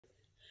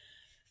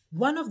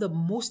One of the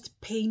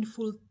most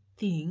painful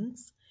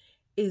things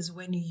is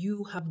when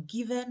you have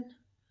given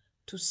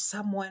to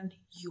someone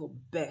your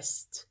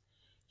best.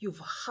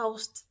 You've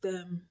housed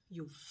them,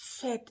 you've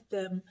fed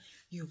them,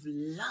 you've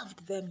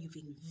loved them, you've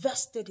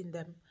invested in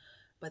them,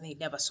 but they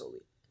never saw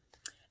it.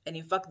 And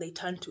in fact, they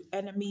turn to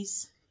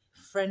enemies,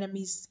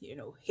 frenemies,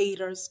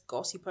 haters,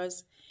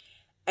 gossipers.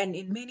 And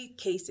in many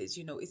cases,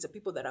 it's the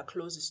people that are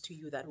closest to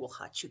you that will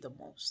hurt you the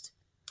most.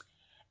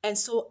 And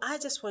so I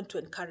just want to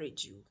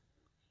encourage you,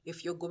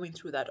 if you're going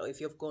through that or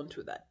if you've gone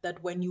through that,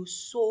 that when you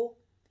sow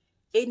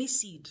any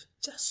seed,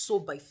 just sow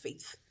by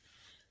faith.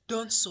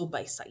 Don't sow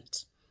by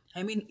sight.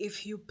 I mean,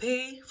 if you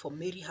pay for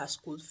Mary her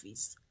school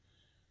fees,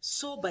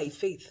 sow by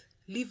faith.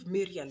 Leave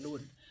Mary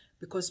alone,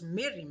 because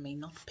Mary may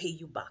not pay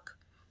you back.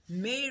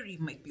 Mary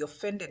might be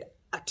offended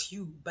at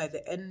you by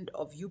the end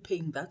of you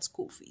paying that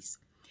school fees.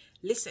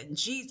 Listen,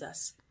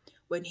 Jesus,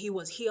 when he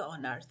was here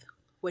on earth,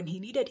 when he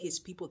needed his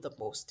people the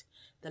most,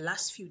 the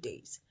last few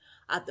days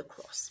at the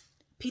cross,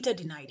 Peter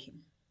denied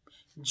him.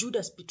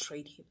 Judas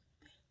betrayed him.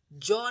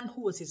 John,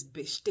 who was his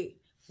bestie,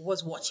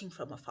 was watching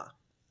from afar.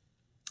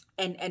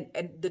 And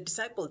the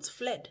disciples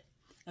fled,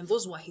 and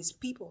those were his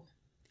people.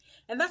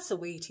 And that's the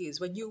way it is.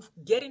 When you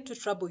get into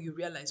trouble, you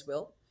realize,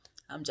 well,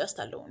 I'm just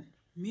alone,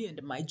 me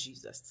and my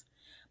Jesus.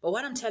 But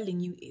what I'm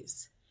telling you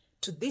is,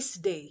 to this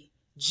day,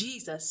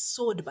 Jesus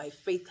sowed by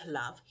faith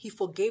love. He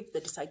forgave the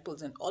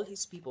disciples and all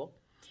his people,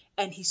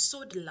 and he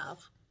sowed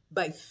love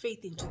by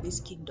faith into this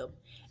kingdom.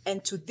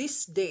 And to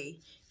this day,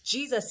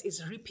 Jesus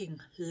is reaping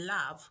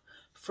love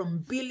from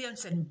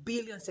billions and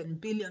billions and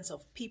billions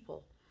of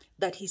people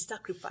that he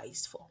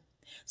sacrificed for.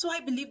 So I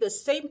believe the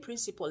same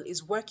principle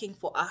is working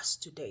for us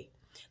today,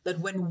 that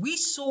when we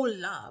sow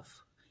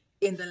love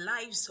in the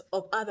lives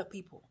of other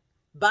people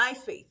by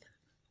faith,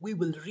 we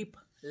will reap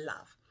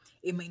love.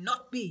 It may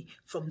not be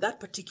from that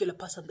particular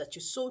person that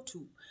you sow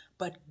to,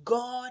 but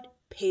God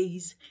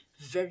pays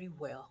very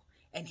well,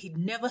 and he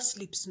never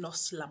sleeps nor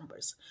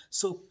slumbers.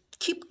 So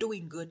keep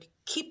doing good,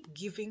 keep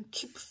giving,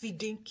 keep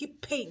feeding,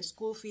 keep paying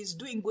school fees,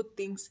 doing good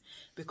things,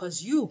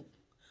 because you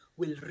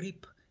will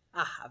reap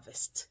a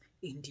harvest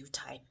in due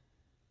time.